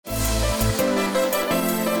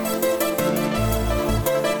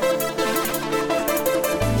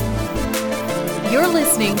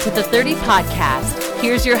listening to the 30 Podcast.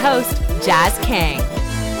 Here's your host, Jazz Kang.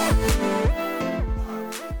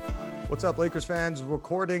 What's up, Lakers fans?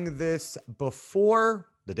 Recording this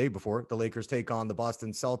the day before the Lakers take on the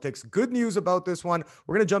Boston Celtics. Good news about this one.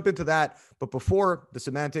 We're going to jump into that. But before the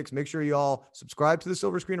semantics, make sure you all subscribe to the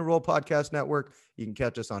Silver Screen and Roll Podcast Network. You can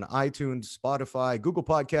catch us on iTunes, Spotify, Google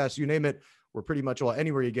Podcasts, you name it. We're pretty much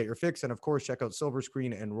anywhere you get your fix. And of course, check out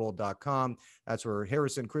silverscreenandroll.com. That's where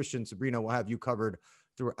Harrison, Christian, Sabrina will have you covered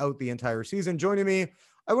throughout the entire season. Joining me,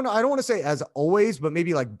 I don't want to say as always, but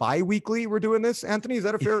maybe like bi-weekly we're doing this. Anthony, is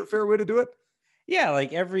that a fair way to do it? Yeah,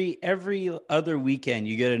 like every other weekend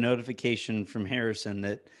you get a notification from Harrison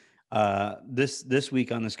that this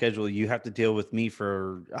week on the schedule you have to deal with me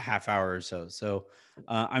for a half hour or so. So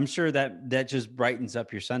I'm sure that just brightens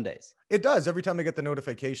up your Sundays. It does. Every time I get the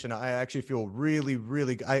notification, I actually feel really,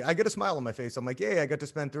 really, I get a smile on my face. I'm like, hey, I got to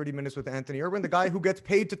spend 30 minutes with Anthony Irwin, the guy who gets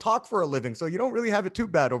paid to talk for a living. So you don't really have it too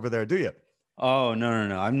bad over there, do you? Oh,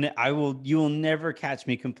 no. You will never catch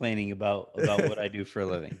me complaining about what I do for a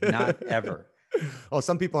living. Not ever. Oh,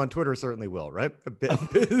 some people on Twitter certainly will, right?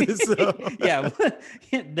 So. Yeah,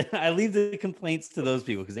 I leave the complaints to those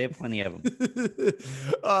people because they have plenty of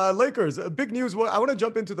them. Lakers, big news. I want to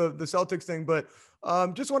jump into the Celtics thing, but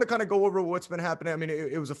just want to kind of go over what's been happening. I mean,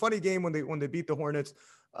 it was a funny game when they beat the Hornets.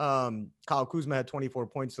 Kyle Kuzma had 24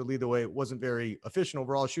 points to lead the way. It wasn't very efficient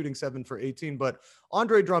overall, shooting 7 for 18. But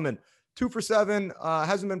Andre Drummond, 2 for 7,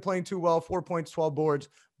 hasn't been playing too well. 4 points, 12 boards.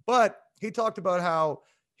 But he talked about how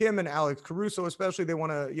him and Alex Caruso, especially, they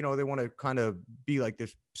want to kind of be like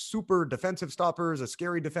this super defensive stoppers, a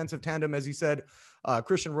scary defensive tandem, as he said.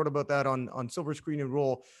 Christian wrote about that on Silver Screen and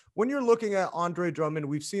Roll. When you're looking at Andre Drummond,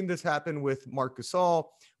 we've seen this happen with Marc Gasol.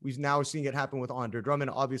 We've now seen it happen with Andre Drummond.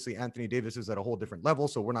 Obviously, Anthony Davis is at a whole different level,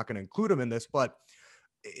 so we're not going to include him in this. But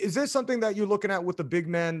is this something that you're looking at with the big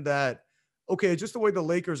men that, okay, just the way the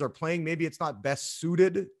Lakers are playing, maybe it's not best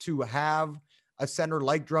suited to have a center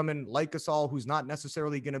like Drummond, like Gasol, who's not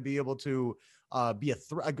necessarily going to be able to be a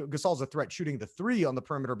threat. Gasol's a threat shooting the three on the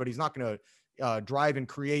perimeter, but he's not going to drive and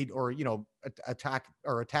create or, attack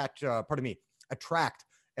or attract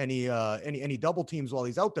any double teams while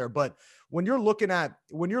he's out there. But when you're looking at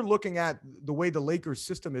the way the Lakers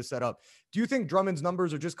system is set up, do you think Drummond's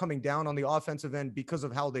numbers are just coming down on the offensive end because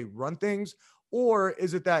of how they run things? Or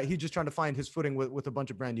is it that he's just trying to find his footing with a bunch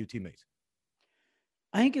of brand new teammates?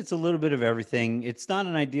 I think it's a little bit of everything. It's not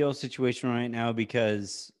an ideal situation right now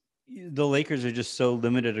because the Lakers are just so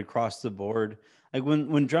limited across the board. Like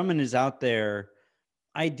when Drummond is out there,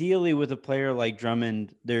 ideally with a player like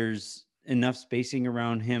Drummond, there's enough spacing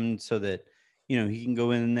around him so that, he can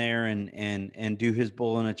go in there and do his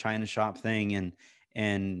bull in a china shop thing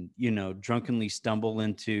and drunkenly stumble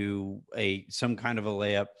into some kind of a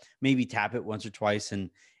layup, maybe tap it once or twice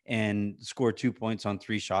and score 2 points on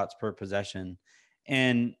 3 shots per possession.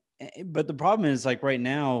 But the problem is, like, right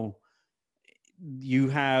now you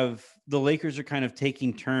have the Lakers are kind of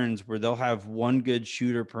taking turns where they'll have one good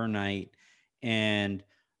shooter per night and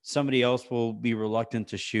somebody else will be reluctant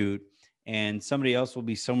to shoot and somebody else will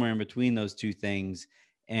be somewhere in between those two things.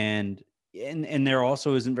 And there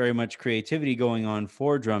also isn't very much creativity going on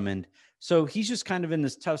for Drummond. So he's just kind of in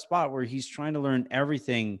this tough spot where he's trying to learn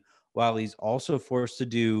everything while he's also forced to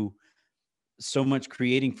do so much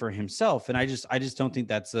creating for himself. And I just don't think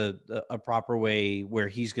that's a proper way where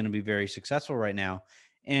he's going to be very successful right now.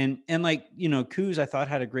 And like, Kuz, I thought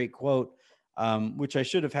had a great quote, which I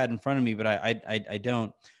should have had in front of me, but I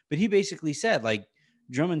don't. But he basically said, like,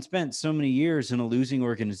 Drummond spent so many years in a losing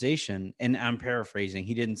organization, and I'm paraphrasing.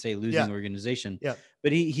 He didn't say losing organization,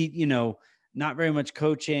 but he not very much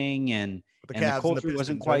coaching and the culture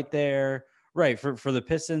wasn't quite there. Right. For the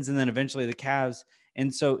Pistons and then eventually the Cavs.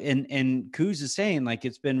 And so, and Kuz is saying, like,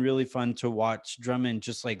 it's been really fun to watch Drummond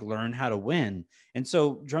just like learn how to win. And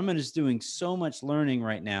so Drummond is doing so much learning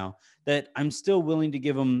right now that I'm still willing to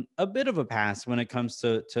give him a bit of a pass when it comes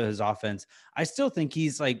to his offense. I still think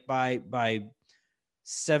he's like by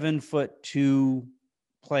 7'2"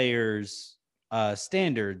 players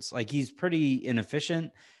standards, like he's pretty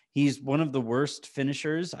inefficient. He's one of the worst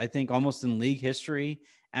finishers, I think, almost in league history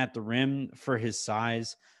at the rim for his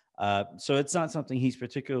size. So it's not something he's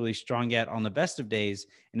particularly strong at on the best of days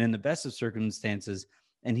and in the best of circumstances.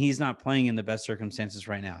 And he's not playing in the best circumstances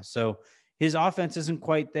right now. So his offense isn't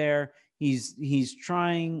quite there. He's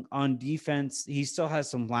trying on defense. He still has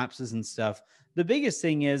some lapses and stuff. The biggest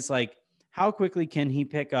thing is, like, how quickly can he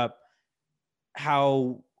pick up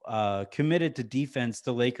how committed to defense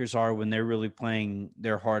the Lakers are when they're really playing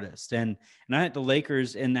their hardest. And I think the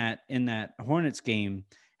Lakers in that Hornets game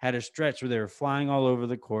had a stretch where they were flying all over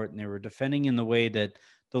the court and they were defending in the way that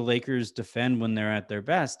the Lakers defend when they're at their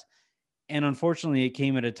best. And unfortunately, it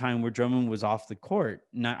came at a time where Drummond was off the court.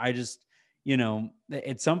 Now, I just,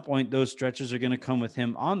 at some point, those stretches are going to come with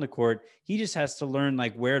him on the court. He just has to learn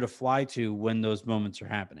like where to fly to when those moments are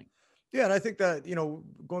happening. Yeah, and I think that,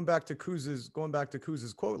 going back to Kuz's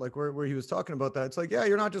quote, like where he was talking about that, it's like, yeah,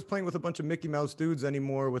 you're not just playing with a bunch of Mickey Mouse dudes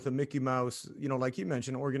anymore with a Mickey Mouse, like he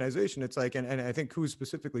mentioned, organization. It's like, and I think Kuz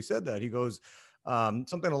specifically said that. He goes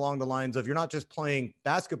something along the lines of, you're not just playing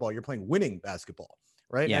basketball, you're playing winning basketball,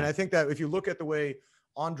 right? Yeah. And I think that if you look at the way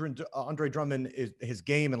Andre Drummond is his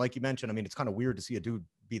game, and like you mentioned, I mean, it's kind of weird to see a dude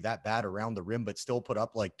be that bad around the rim, but still put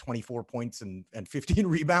up like 24 points and 15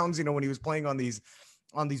 rebounds, when he was playing on these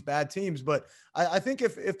bad teams. But I think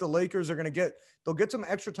if the Lakers are going to they'll get some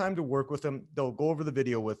extra time to work with him. They'll go over the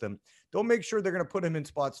video with him. They'll make sure they're going to put him in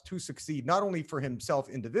spots to succeed, not only for himself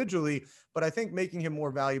individually, but I think making him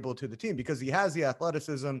more valuable to the team because he has the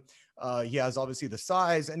athleticism. He has obviously the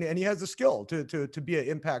size and he has the skill to be an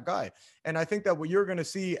impact guy. And I think that what you're going to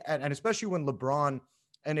see, and especially when LeBron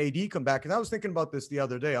and AD come back, and I was thinking about this the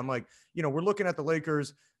other day, I'm like, we're looking at the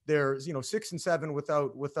Lakers. There's 6 and 7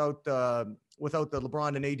 without the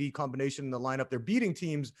LeBron and AD combination in the lineup. They're beating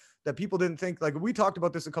teams that people didn't think, like we talked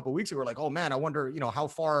about this a couple of weeks ago. We're like, oh man, I wonder, how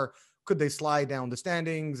far could they slide down the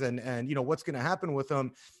standings and what's going to happen with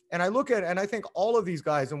them. And I look at, and I think all of these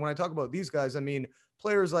guys, and when I talk about these guys, I mean,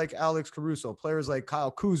 players like Alex Caruso, players like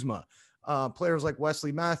Kyle Kuzma, players like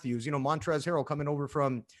Wesley Matthews, Montrezl Harrell coming over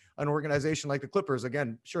from an organization like the Clippers.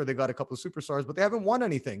 Again, sure, they got a couple of superstars, but they haven't won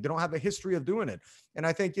anything. They don't have a history of doing it. And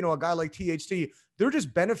I think, a guy like THT, they're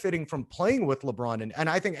just benefiting from playing with LeBron. And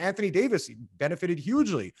I think Anthony Davis benefited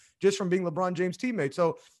hugely just from being LeBron James' teammate.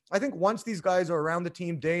 So I think once these guys are around the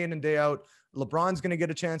team day in and day out, LeBron's going to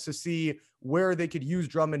get a chance to see where they could use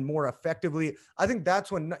Drummond more effectively. I think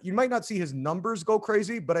that's when you might not see his numbers go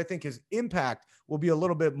crazy, but I think his impact will be a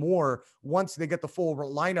little bit more once they get the full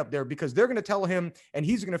lineup there, because they're going to tell him and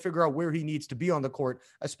he's going to figure out where he needs to be on the court,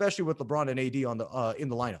 especially with LeBron and AD on the in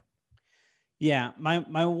the lineup. Yeah.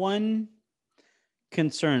 My one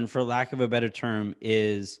concern, for lack of a better term,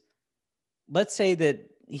 is let's say that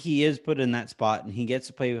he is put in that spot and he gets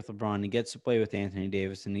to play with LeBron, he gets to play with Anthony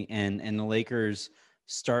Davis, and the Lakers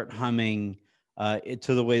start humming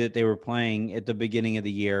to the way that they were playing at the beginning of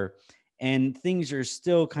the year, and things are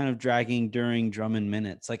still kind of dragging during Drummond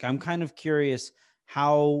minutes. Like, I'm kind of curious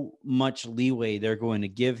how much leeway they're going to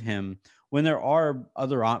give him when there are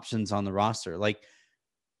other options on the roster. Like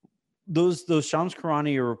those Shams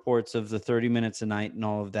Charania reports of the 30 minutes a night and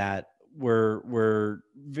all of that were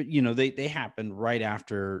they happened right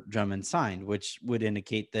after Drummond signed, which would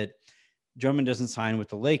indicate that Drummond doesn't sign with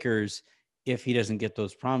the Lakers if he doesn't get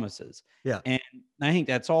those promises. Yeah. And I think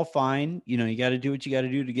that's all fine. You got to do what you got to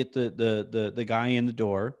do to get the guy in the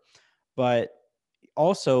door. But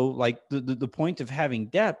also, like, the point of having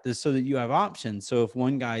depth is so that you have options. So if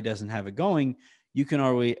one guy doesn't have it going, you can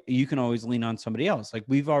always lean on somebody else. Like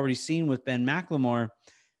we've already seen with Ben McLemore.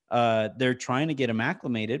 They're trying to get him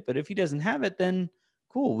acclimated, but if he doesn't have it, then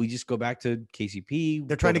cool. We just go back to KCP.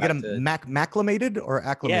 They're trying to get him maclamated or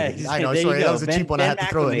acclimated. Yeah, I know. Sorry, that was a cheap one. I had to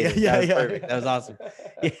throw in. Yeah. Perfect. That was awesome.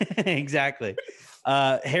 Yeah, exactly.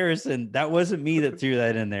 Harrison, that wasn't me that threw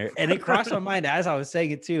that in there, and it crossed my mind as I was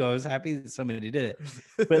saying it too. I was happy that somebody did it,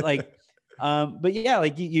 but yeah,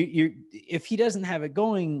 like you if he doesn't have it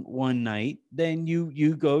going one night, then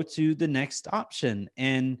you go to the next option,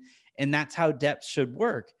 and that's how depth should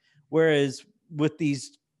work. Whereas with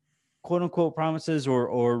these quote unquote promises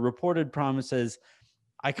or reported promises,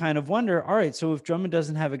 I kind of wonder, all right, so if Drummond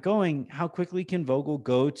doesn't have it going, how quickly can Vogel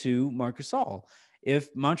go to Marc Gasol?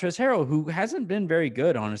 If Montrezl Harrell, who hasn't been very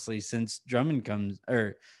good, honestly, since Drummond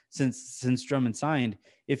since Drummond signed,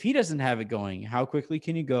 if he doesn't have it going, how quickly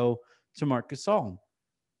can you go to Marc Gasol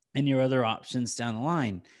and your other options down the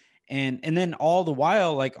line? And then all the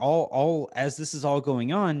while, like all as this is all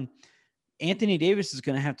going on, Anthony Davis is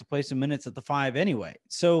going to have to play some minutes at the 5 anyway.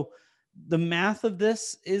 So the math of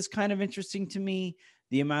this is kind of interesting to me.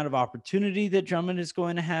 The amount of opportunity that Drummond is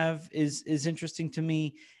going to have is interesting to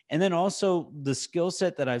me. And then also the skill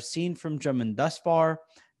set that I've seen from Drummond thus far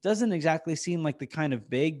doesn't exactly seem like the kind of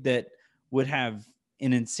big that would have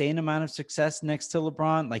an insane amount of success next to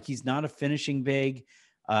LeBron. Like, he's not a finishing big.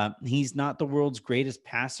 He's not the world's greatest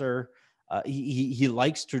passer. He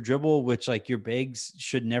likes to dribble, which, like, your bigs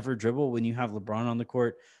should never dribble when you have LeBron on the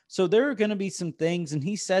court. So there are going to be some things, and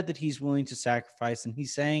he said that he's willing to sacrifice, and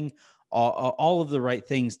he's saying all of the right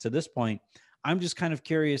things to this point. I'm just kind of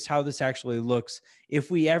curious how this actually looks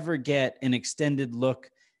if we ever get an extended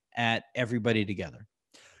look at everybody together.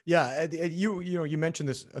 Yeah, and you mentioned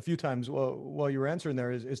this a few times while you were answering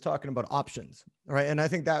there is talking about options, right? And I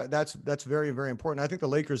think that's very, very important. I think the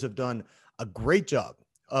Lakers have done a great job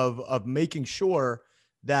of making sure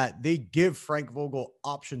that they give Frank Vogel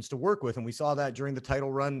options to work with. And we saw that during the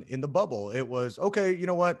title run in the bubble. It was, okay, you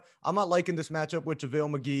know what? I'm not liking this matchup with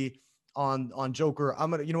JaVale McGee on Joker.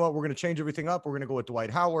 You know what? We're gonna change everything up. We're gonna go with Dwight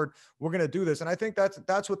Howard. We're gonna do this. And I think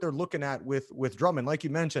that's what they're looking at with Drummond. Like you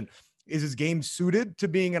mentioned, is his game suited to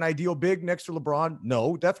being an ideal big next to LeBron?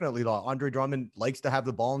 No, definitely not. Andre Drummond likes to have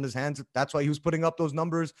the ball in his hands. That's why he was putting up those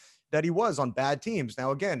numbers that he was on bad teams.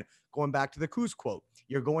 Now, again, going back to the Kuz quote,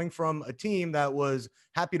 you're going from a team that was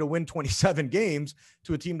happy to win 27 games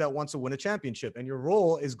to a team that wants to win a championship. And your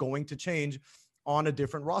role is going to change on a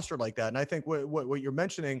different roster like that. And I think what you're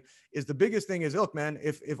mentioning is the biggest thing is, look, man,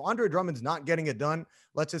 if Andre Drummond's not getting it done,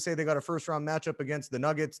 let's just say they got a first round matchup against the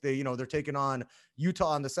Nuggets. They're taking on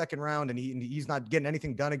Utah in the second round and he's not getting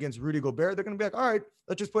anything done against Rudy Gobert. They're going to be like, all right,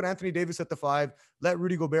 let's just put Anthony Davis at the 5, let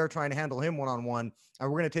Rudy Gobert try and handle him one-on-one.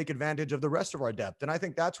 And we're going to take advantage of the rest of our depth. And I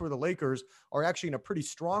think that's where the Lakers are actually in a pretty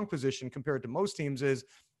strong position compared to most teams is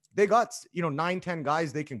they got, 9-10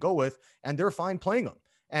 guys they can go with and they're fine playing them.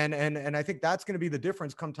 And I think that's going to be the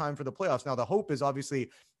difference come time for the playoffs. Now, the hope is obviously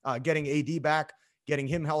getting AD back, getting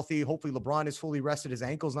him healthy. Hopefully LeBron is fully rested. His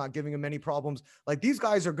ankle's not giving him any problems. Like these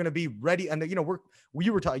guys are going to be ready. And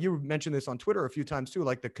you mentioned this on Twitter a few times too,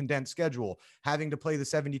 like the condensed schedule, having to play the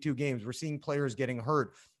 72 games. We're seeing players getting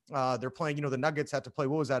hurt. They're playing, the Nuggets had to play,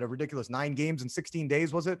 what was that? A ridiculous 9 games in 16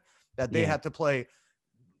 days, was it? That they had to play.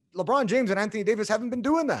 LeBron James and Anthony Davis haven't been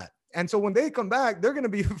doing that. And so when they come back, they're going to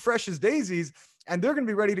be fresh as daisies and they're going to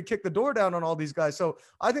be ready to kick the door down on all these guys. So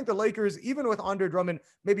I think the Lakers, even with Andre Drummond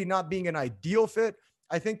maybe not being an ideal fit,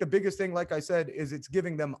 I think the biggest thing, like I said, is it's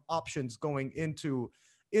giving them options going into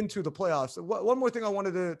the playoffs. One more thing I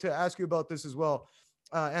wanted to ask you about this as well,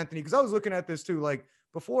 Anthony, because I was looking at this too, like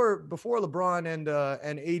before LeBron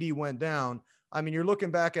and AD went down. I mean, you're looking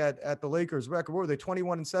back at the Lakers record. What were they,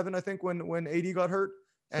 21-7, I think, when AD got hurt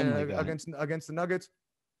and like against the Nuggets.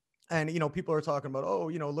 And, people are talking about,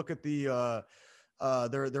 look at the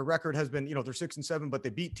their record has been, they're 6-7, but they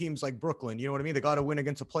beat teams like Brooklyn. You know what I mean? They got to win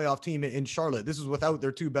against a playoff team in Charlotte. This is without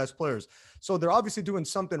their 2 best players. So they're obviously doing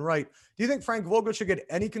something right. Do you think Frank Vogel should get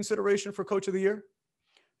any consideration for Coach of the Year?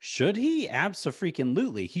 Should he?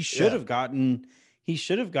 Abso-freaking-lutely. He should have gotten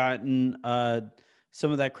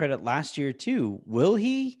some of that credit last year too. Will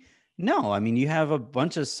he? No, I mean, you have a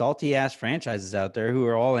bunch of salty ass franchises out there who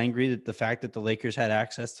are all angry at the fact that the Lakers had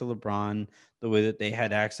access to LeBron the way that they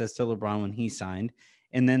had access to LeBron when he signed.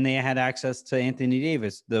 And then they had access to Anthony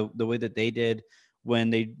Davis the way that they did when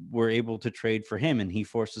they were able to trade for him and he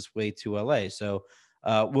forced his way to LA. So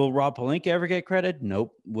will Rob Pelinka ever get credit?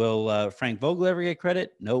 Nope. Will Frank Vogel ever get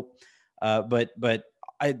credit? Nope. But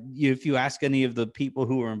if you ask any of the people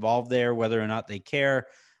who were involved there, whether or not they care,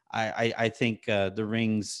 I think the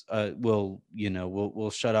rings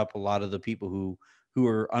will shut up a lot of the people who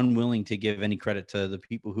are unwilling to give any credit to the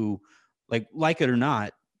people who like it or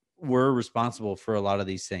not were responsible for a lot of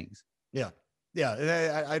these things. Yeah.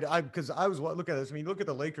 Because I was looking at this. I mean, look at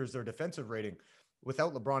the Lakers, their defensive rating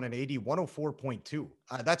without LeBron and AD, 104.2.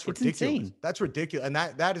 That's ridiculous. Insane. That's ridiculous. And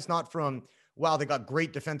that is not from, wow, they got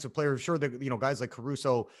great defensive players. Sure, guys like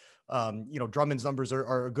Caruso, Drummond's numbers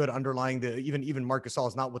are good underlying even Marc Gasol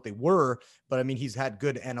is not what they were, but I mean, he's had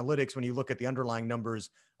good analytics when you look at the underlying numbers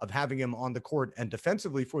of having him on the court and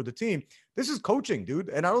defensively for the team. This is coaching, dude.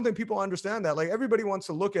 And I don't think people understand that. Like everybody wants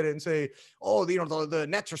to look at it and say, oh, the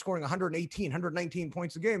Nets are scoring 119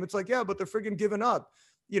 points a game. It's like, yeah, but they're friggin' giving up,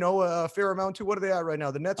 a fair amount to what are they at right now?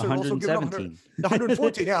 The Nets are also giving up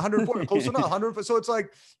 114. Yeah, 114, close enough. 100. So it's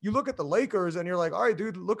like, you look at the Lakers and you're like, all right,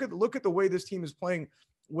 dude, look at the way this team is playing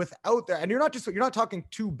without that. And you're not talking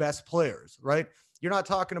 2 best players, right? You're not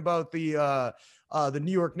talking about the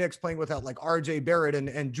New York Knicks playing without like RJ Barrett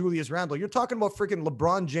and Julius Randle. You're talking about freaking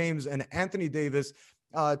LeBron James and Anthony Davis,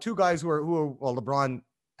 2 guys who are LeBron,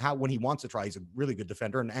 when he wants to try, he's a really good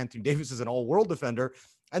defender, and Anthony Davis is an all-world defender,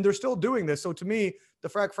 and they're still doing this. So to me, the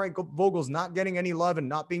fact Frank Vogel's not getting any love and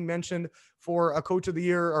not being mentioned for a Coach of the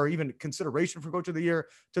Year or even consideration for Coach of the Year,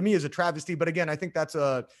 to me is a travesty. But again, I think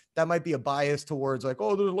that might be a bias towards like,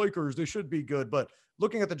 oh, the Lakers, they should be good. But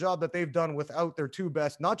looking at the job that they've done without their 2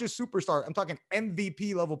 best, not just superstar, I'm talking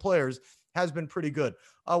MVP level players, has been pretty good.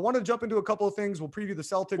 I want to jump into a couple of things. We'll preview the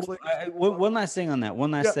Celtics. One last thing on that. One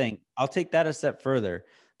last thing. I'll take that a step further.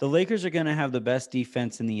 The Lakers are going to have the best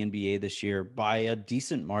defense in the NBA this year by a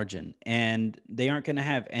decent margin. And they aren't going to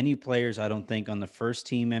have any players, I don't think, on the first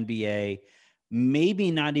team NBA, maybe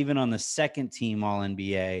not even on the second team All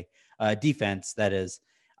NBA defense, that is.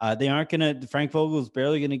 They aren't going to, Frank Vogel is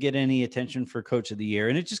barely going to get any attention for coach of the year.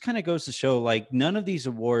 And it just kind of goes to show like none of these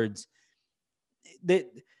awards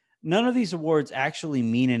actually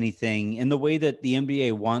mean anything in the way that the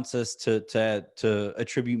NBA wants us to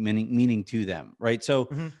attribute meaning to them. Right. So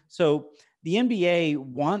the NBA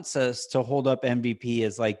wants us to hold up MVP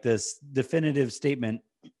as like this definitive statement,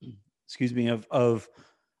 excuse me, of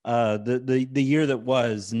the year that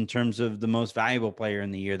was in terms of the most valuable player in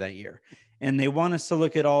the year that year. And they want us to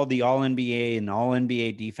look at all the all NBA and all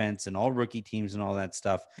NBA defense and all rookie teams and all that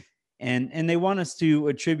stuff. And they want us to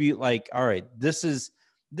attribute like, all right, this is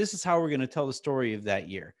how we're going to tell the story of that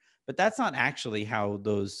year. But that's not actually how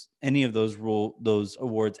any of those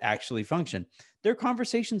awards actually function. They're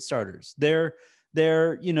conversation starters. They're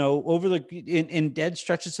over in dead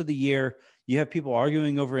stretches of the year, you have people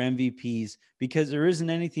arguing over MVPs because there isn't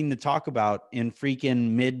anything to talk about in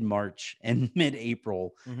freaking mid-March and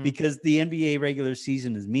mid-April because the NBA regular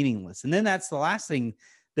season is meaningless. And then that's the last thing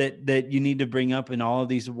that you need to bring up in all of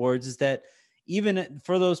these awards is that even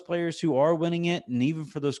for those players who are winning it, and even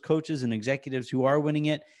for those coaches and executives who are winning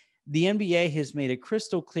it, the NBA has made it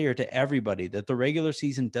crystal clear to everybody that the regular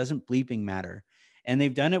season doesn't bleeping matter. And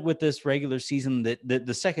they've done it with this regular season that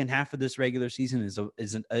the second half of this regular season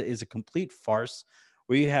is a complete farce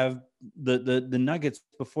where you have the Nuggets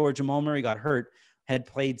before Jamal Murray got hurt had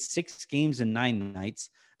played 6 games in 9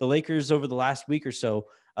 nights. The Lakers over the last week or so,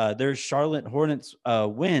 their Charlotte Hornets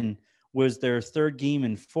win was their 3rd game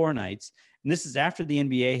in 4 nights. And this is after the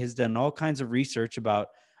NBA has done all kinds of research about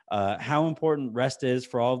how important rest is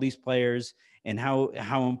for all these players and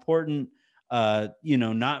how important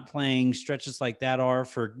not playing stretches like that are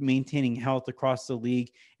for maintaining health across the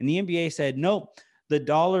league. And the NBA said, nope, the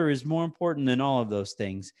dollar is more important than all of those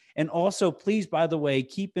things. And also, please, by the way,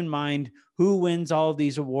 keep in mind who wins all of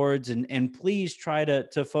these awards and please try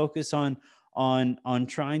to focus on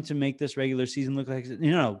trying to make this regular season look like,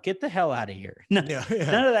 get the hell out of here. None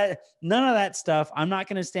of that stuff. I'm not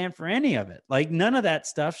going to stand for any of it. Like none of that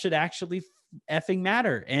stuff should actually effing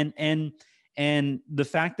matter. And the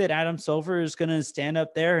fact that Adam Silver is going to stand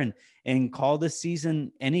up there and call this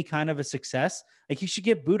season any kind of a success, like he should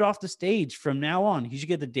get booed off the stage from now on. He should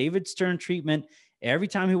get the David Stern treatment every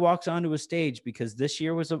time he walks onto a stage because this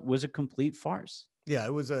year was a complete farce. Yeah,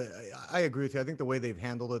 it was I agree with you. I think the way they've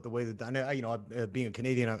handled it, the way that, being a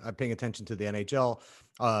Canadian, I'm paying attention to the NHL.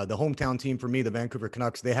 The hometown team for me, the Vancouver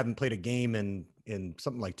Canucks, they haven't played a game in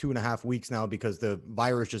something like 2.5 weeks now because the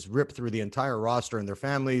virus just ripped through the entire roster and their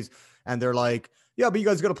families. And they're like, yeah, but you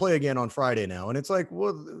guys got to play again on Friday now. And it's like,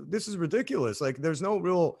 well, this is ridiculous. Like there's no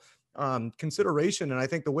real consideration. And I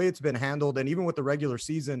think the way it's been handled, and even with the regular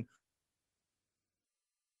season,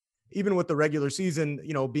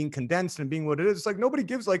 being condensed and being what it is, it's like nobody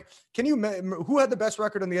gives like, who had the best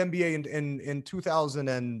record in the NBA in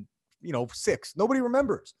 2006? Nobody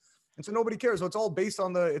remembers. And so nobody cares. So it's all based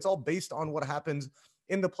on what happens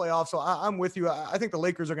in the playoffs. So I'm with you. I think the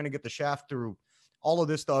Lakers are going to get the shaft through all of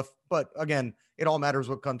this stuff. But again, it all matters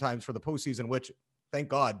what comes times for the postseason, which thank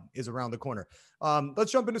God is around the corner.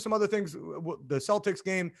 Let's jump into some other things. The Celtics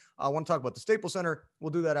game. I want to talk about the Staples Center.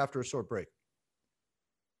 We'll do that after a short break.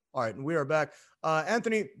 All right, and we are back.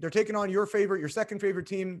 Anthony, they're taking on your second favorite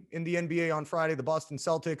team in the NBA on Friday, the Boston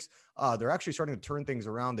Celtics. They're actually starting to turn things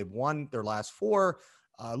around. They've won their last 4,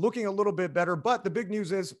 looking a little bit better. But the big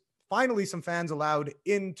news is finally some fans allowed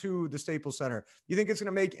into the Staples Center. You think it's going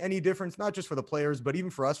to make any difference, not just for the players, but even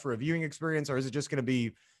for us for a viewing experience, or is it just going to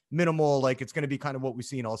be minimal, like it's going to be kind of what we've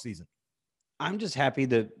seen all season? I'm just happy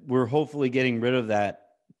that we're hopefully getting rid of that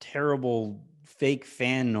terrible fake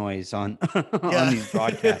fan noise on these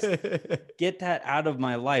broadcasts. Get that out of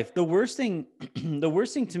my life. The worst thing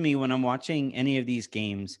to me when I'm watching any of these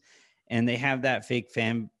games and they have that fake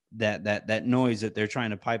fan, that noise that they're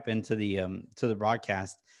trying to pipe into the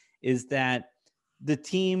broadcast, is that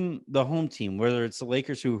the home team, whether it's the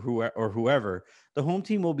Lakers or whoever, the home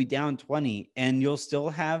team will be down 20 and you'll still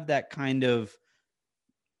have that kind of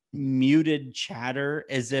muted chatter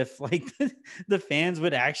as if like the fans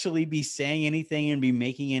would actually be saying anything and be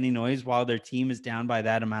making any noise while their team is down by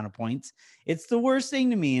that amount of points. It's the worst thing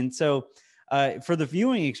to me. And so for the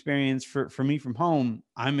viewing experience for me from home,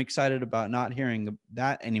 I'm excited about not hearing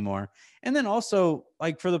that anymore. And then also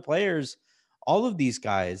like for the players, all of these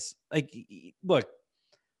guys, like, look,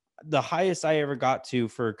 the highest I ever got to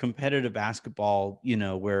for competitive basketball,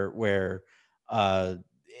 where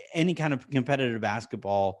any kind of competitive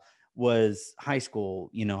basketball was high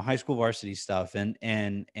school varsity stuff. And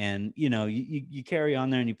you carry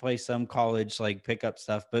on there and you play some college, like pickup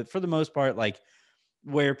stuff. But for the most part, like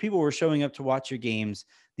where people were showing up to watch your games,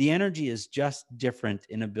 the energy is just different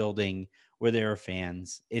in a building where there are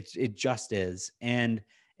fans. It just is. And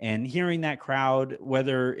hearing that crowd,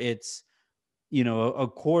 whether it's, a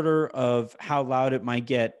quarter of how loud it might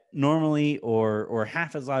get normally, or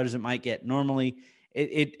half as loud as it might get normally,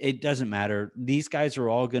 it doesn't matter. These guys are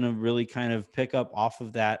all going to really kind of pick up off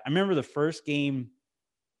of that. I remember the first game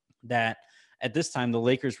that at this time the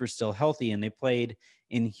Lakers were still healthy, and they played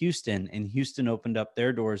in Houston, and Houston opened up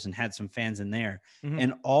their doors and had some fans in there. Mm-hmm.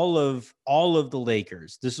 And all of the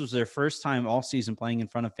Lakers, this was their first time all season playing in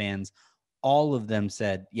front of fans. All of them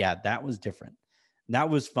said, yeah, that was different. That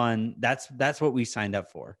was fun. That's what we signed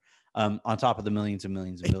up for. On top of the millions and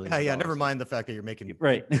millions and millions. Yeah. Never mind the fact that you're making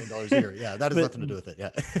right $1 million a year. Yeah, that has nothing to do with it.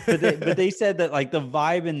 Yeah. but they said that like the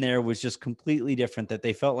vibe in there was just completely different. That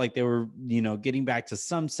they felt like they were, getting back to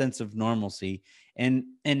some sense of normalcy. And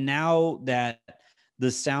now that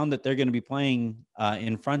the sound that they're going to be playing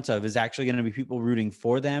in front of is actually going to be people rooting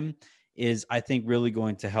for them, is I think really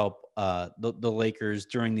going to help the Lakers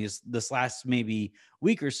during this last maybe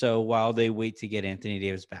week or so while they wait to get Anthony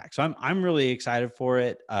Davis back. So I'm really excited for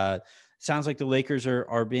it. Sounds like the Lakers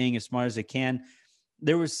are being as smart as they can.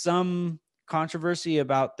 There was some controversy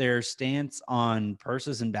about their stance on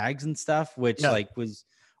purses and bags and stuff, which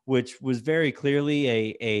was very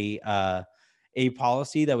clearly a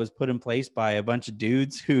policy that was put in place by a bunch of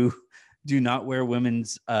dudes who do not wear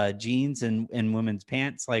women's jeans and women's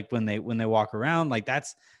pants, like when they walk around. Like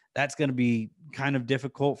that's going to be kind of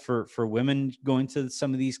difficult for women going to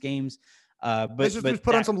some of these games. But just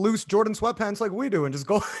put on some loose Jordan sweatpants like we do and just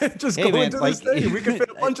go into this thing. We can fit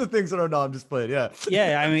a bunch of things in our I'm just playing. Yeah.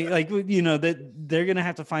 Yeah. I mean, like, that they're going to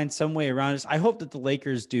have to find some way around this. I hope that the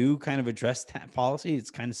Lakers do kind of address that policy.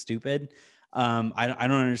 It's kind of stupid. I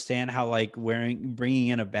don't understand how like bringing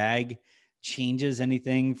in a bag changes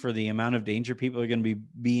anything for the amount of danger people are going to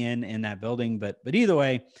be in that building. But either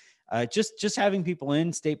way, just having people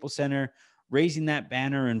in Staples Center, raising that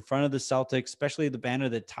banner in front of the Celtics, especially the banner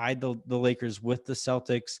that tied the Lakers with the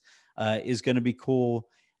Celtics, is going to be cool.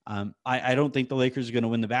 I don't think the Lakers are going to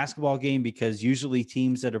win the basketball game, because usually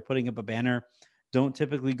teams that are putting up a banner don't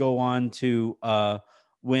typically go on to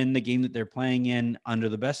win the game that they're playing in under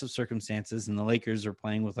the best of circumstances. And the Lakers are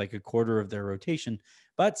playing with like a quarter of their rotation.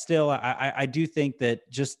 But still, I do think that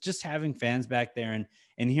just having fans back there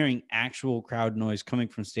and hearing actual crowd noise coming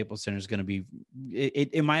from Staples Center is going to be,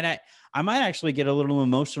 I might actually get a little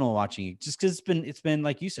emotional watching it, just because it's been,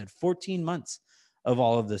 like you said, 14 months of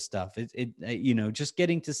all of this stuff. Just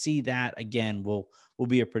getting to see that again will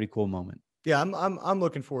be a pretty cool moment. Yeah, I'm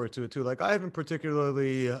looking forward to it too. Like I haven't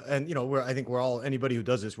particularly, and I think anybody who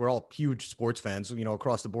does this, we're all huge sports fans,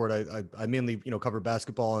 across the board. I mainly, cover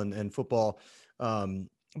basketball and football.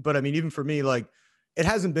 But I mean, even for me, like it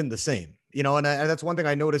hasn't been the same, and that's one thing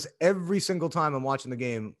I notice every single time I'm watching the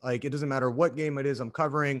game. Like, it doesn't matter what game it is I'm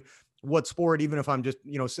covering, what sport, even if I'm just,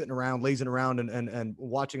 sitting around, lazing around and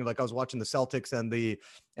watching, like I was watching the Celtics and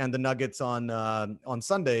the Nuggets on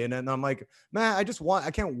Sunday. And then I'm like, man,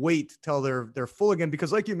 I can't wait till they're full again,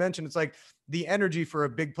 because like you mentioned, it's like the energy for a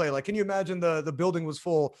big play. Like, can you imagine the building was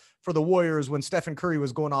full for the Warriors when Stephen Curry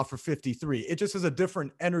was going off for 53? It just has a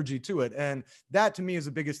different energy to it. And that to me is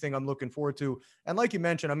the biggest thing I'm looking forward to. And like you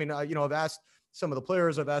mentioned, I mean, I've asked some of the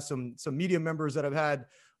players, I've asked some media members that I've had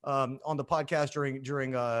on the podcast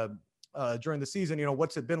during the season,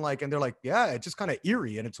 what's it been like? And they're like, yeah, it's just kind of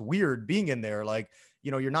eerie and it's weird being in there. Like,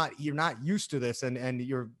 you're not used to this, and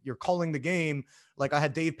you're calling the game. Like, I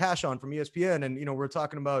had Dave Pash on from ESPN, and we're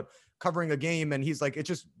talking about covering a game, and he's like, it's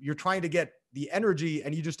just, you're trying to get the energy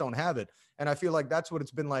and you just don't have it. And I feel like that's what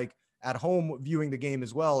it's been like at home viewing the game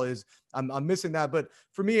as well. Is I'm missing that. But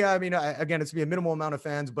for me, I mean, again, it's be a minimal amount of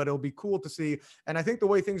fans, but it'll be cool to see. And I think the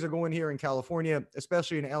way things are going here in California,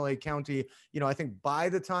 especially in LA County, I think by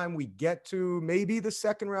the time we get to maybe the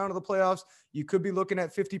second round of the playoffs, you could be looking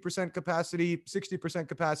at 50% capacity, 60%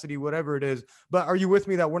 capacity, whatever it is. But are you with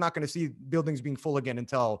me that we're not going to see buildings being full again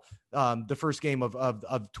until the first game of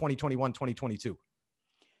 2021, 2022?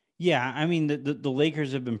 Yeah. I mean, the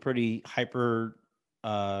Lakers have been pretty hyper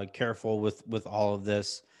careful with all of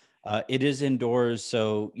this. It is indoors,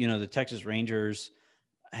 so the Texas Rangers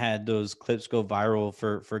had those clips go viral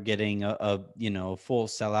for getting a full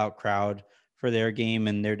sellout crowd for their game,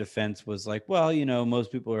 and their defense was like, well,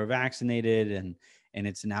 most people are vaccinated and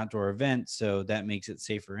it's an outdoor event, so that makes it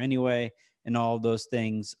safer anyway, and all of those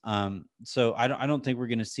things. So I don't think we're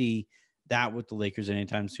going to see that with the Lakers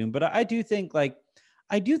anytime soon. But I do think by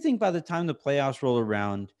the time the playoffs roll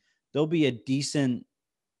around, there'll be a decent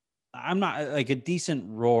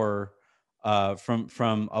roar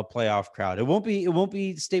from a playoff crowd. It won't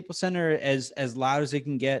be Staples Center as loud as it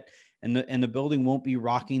can get, and the building won't be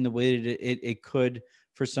rocking the way that it could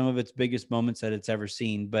for some of its biggest moments that it's ever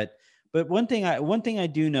seen. But one thing I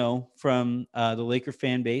do know from the Laker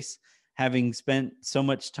fan base, having spent so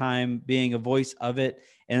much time being a voice of it,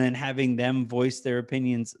 and then having them voice their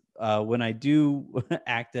opinions when I do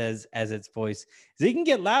act as its voice, they can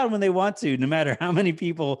get loud when they want to, no matter how many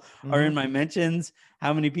people are in my mentions,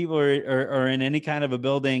 how many people are in any kind of a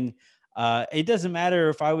building. It doesn't matter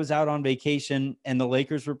if I was out on vacation and the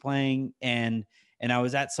Lakers were playing and I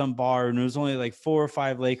was at some bar and it was only like 4 or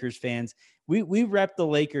 5 Lakers fans. We repped the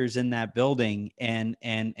Lakers in that building and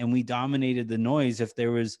we dominated the noise if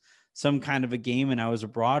there was some kind of a game and I was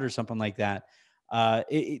abroad or something like that. I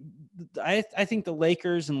think the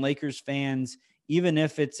Lakers and Lakers fans, even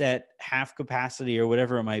if it's at half capacity or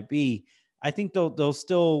whatever it might be, I think they'll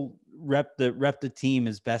still rep the team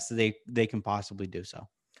as best as they can possibly do so.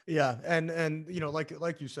 Yeah. And,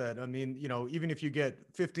 like you said, I mean, even if you get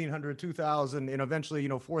 1,500, 2,000 and eventually,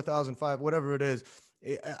 4,005, whatever it is,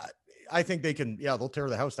 I think they can, they'll tear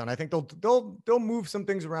the house down. I think they'll move some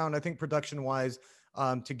things around. I think production wise,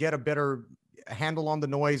 to get a better handle on the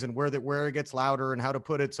noise and where it gets louder and how to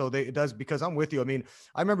put it. So it does, because I'm with you. I mean,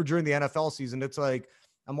 I remember during the NFL season, it's like,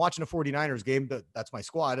 I'm watching a 49ers game, that's my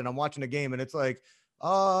squad. And I'm watching a game and it's like,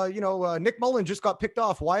 Nick Mullen just got picked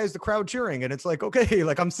off. Why is the crowd cheering? And it's like, okay,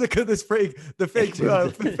 like I'm sick of this fake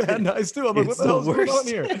fan noise too. I'm like, what the hell's going on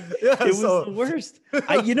here? Yeah, it was the worst.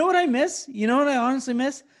 You know what I miss? You know what I honestly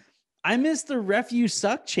miss? I miss the ref you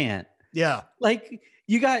suck chant. Yeah. Like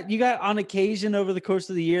you got on occasion over the course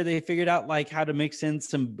of the year, they figured out like how to mix in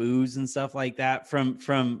some boos and stuff like that from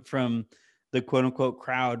the quote unquote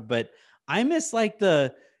crowd. But I miss like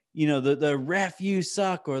the ref you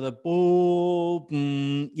suck or the bull,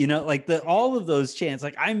 like all of those chants.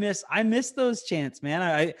 Like I miss those chants,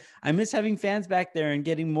 man. I miss having fans back there and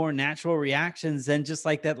getting more natural reactions than just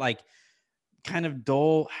like that, like kind of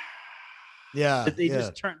dull. Yeah.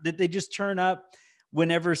 That they just turn up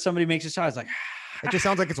whenever somebody makes a shot. It's like, it just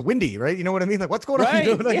sounds like it's windy, right? You know what I mean? Like, what's going on? Right,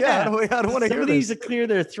 Like, I don't want to hear this. Somebody needs to clear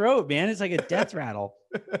their throat, man. It's like a death rattle.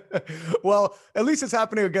 Well, at least it's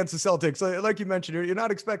happening against the Celtics. Like you mentioned, you're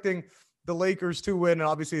not expecting the Lakers to win, and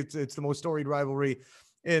obviously it's the most storied rivalry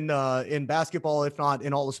in basketball, if not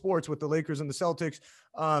in all the sports, with the Lakers and the Celtics.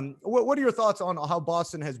 What are your thoughts on how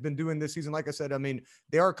Boston has been doing this season? Like I said, I mean,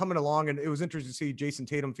 they are coming along, and it was interesting to see Jason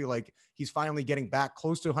Tatum feel like he's finally getting back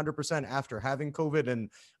close to 100% after having COVID.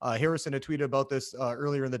 And Harrison had tweeted about this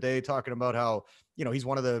earlier in the day, talking about how, he's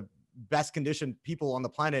one of the best conditioned people on the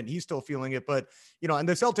planet and he's still feeling it. But, and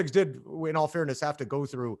the Celtics did, in all fairness, have to go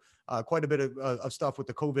through quite a bit of stuff with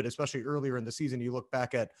the COVID, especially earlier in the season. You look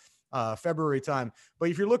back at February time. But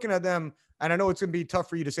if you're looking at them, and I know it's going to be tough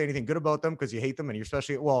for you to say anything good about them because you hate them, and you're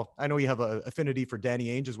especially, well, I know you have an affinity for Danny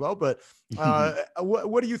Ainge as well, but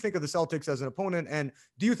what do you think of the Celtics as an opponent? And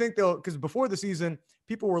do you think because before the season,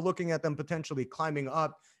 people were looking at them potentially climbing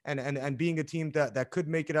up and being a team that could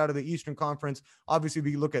make it out of the Eastern Conference? Obviously,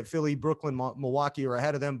 we look at Philly, Brooklyn, Milwaukee are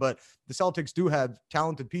ahead of them, but the Celtics do have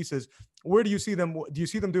talented pieces. Where do you see them? Do you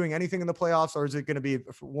see them doing anything in the playoffs, or is it going to be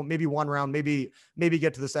maybe one round, maybe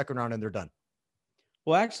get to the second round and they're done?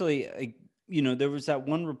 Well, actually, there was that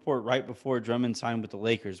one report right before Drummond signed with the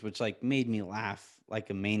Lakers, which like made me laugh like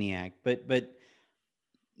a maniac. But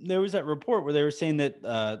there was that report where they were saying that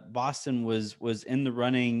Boston was in the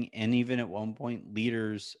running and even at one point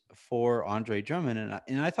leaders for Andre Drummond,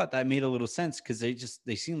 and I thought that made a little sense because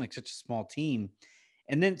they seem like such a small team,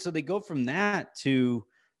 and then so they go from that to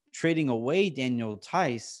trading away Daniel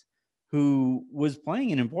Tice, who was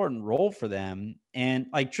playing an important role for them. And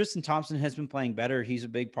like Tristan Thompson has been playing better. He's a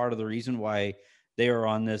big part of the reason why they are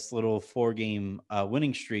on this little 4-game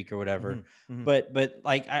winning streak or whatever. Mm-hmm. But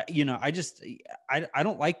like, I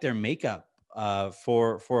don't like their makeup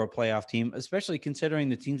for a playoff team, especially considering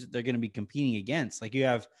the teams that they're going to be competing against. Like you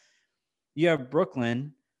have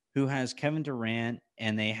Brooklyn, who has Kevin Durant,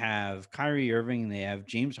 and they have Kyrie Irving, and they have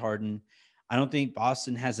James Harden. I don't think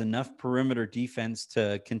Boston has enough perimeter defense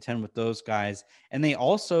to contend with those guys. And they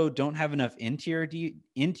also don't have enough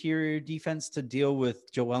interior defense to deal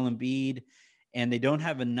with Joel Embiid. And they don't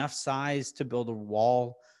have enough size to build a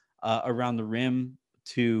wall around the rim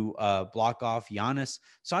to block off Giannis.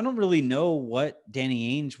 So I don't really know what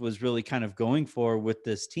Danny Ainge was really kind of going for with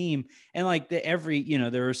this team. And like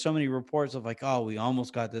there are so many reports of like, oh, we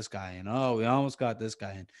almost got this guy, and oh, we almost got this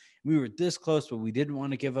guy, and we were this close, but we didn't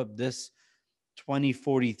want to give up this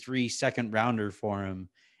 2043 second rounder for him.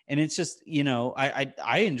 And it's just,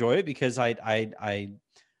 I enjoy it because I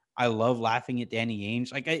love laughing at Danny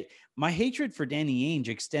Ainge. Like my hatred for Danny Ainge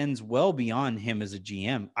extends well beyond him as a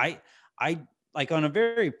GM. I like on a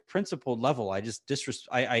very principled level, I just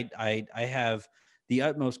I have the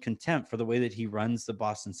utmost contempt for the way that he runs the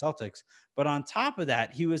Boston Celtics. But on top of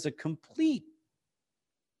that, he was a complete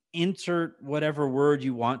insert whatever word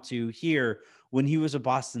you want to here when he was a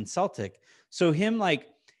Boston Celtic. So him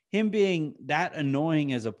being that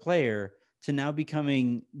annoying as a player to now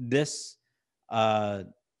becoming this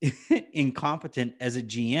incompetent as a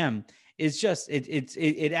GM is just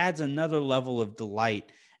it adds another level of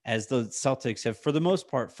delight as the Celtics have for the most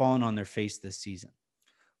part fallen on their face this season.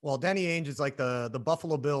 Well, Danny Ainge is like the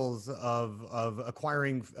Buffalo Bills of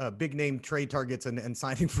acquiring big name trade targets and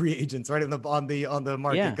signing free agents, right, on the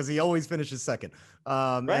market, because he always finishes second.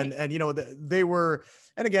 Right. And you know, they were,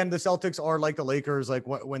 and again, the Celtics are like the Lakers, like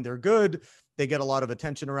when they're good, they get a lot of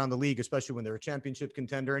attention around the league, especially when they're a championship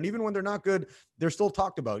contender. And even when they're not good, they're still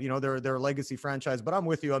talked about. You know, they're a legacy franchise. But I'm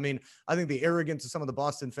with you. I mean, I think the arrogance of some of the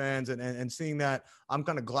Boston fans and seeing that, I'm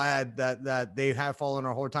kind of glad that they have fallen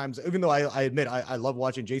on hard times. Even though I admit I love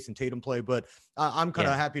watching Jason Tatum play, but I'm kind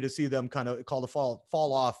of happy to see them kind of call the fall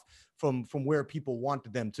off from where people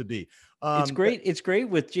wanted them to be. It's great. It's great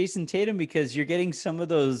with Jason Tatum because you're getting some of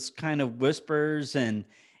those kind of whispers and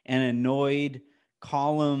annoyed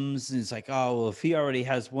columns. And it's like, oh, well, if he already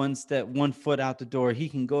has one foot out the door, he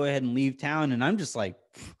can go ahead and leave town. And I'm just like,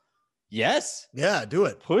 yes. Yeah, do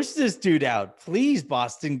it. Push this dude out. Please,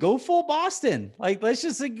 Boston. Go full Boston. Like, let's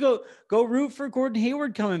just like, go root for Gordon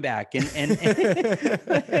Hayward coming back. And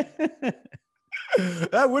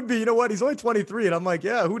that would be, you know what? He's only 23. And I'm like,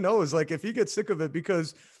 yeah, who knows? Like if he gets sick of it,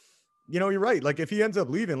 because, you know, you're right. Like if he ends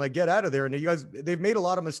up leaving, like get out of there. And you guys, they've made a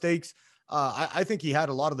lot of mistakes. I think he had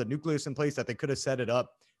a lot of the nucleus in place that they could have set it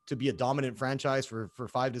up to be a dominant franchise for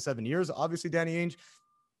 5 to 7 years. Obviously, Danny Ainge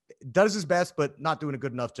does his best, but not doing a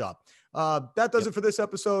good enough job. That does it for this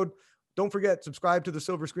episode. Don't forget, subscribe to the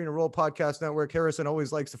Silver Screen and Roll Podcast Network. Harrison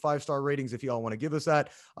always likes the 5-star ratings if you all want to give us that.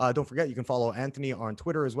 Don't forget, you can follow Anthony on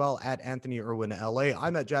Twitter as well, at Anthony Irwin LA.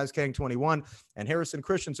 I'm at JazzKang21, and Harrison,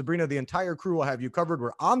 Christian, Sabrina, the entire crew will have you covered.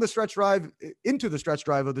 We're on the stretch drive, into the stretch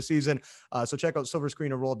drive of the season. So check out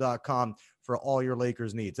silverscreenandroll.com for all your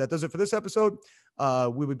Lakers needs. That does it for this episode.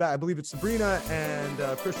 We'll be back. I believe it's Sabrina and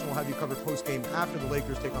Christian will have you covered post-game after the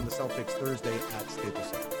Lakers take on the Celtics Thursday at Staples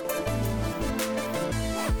Center.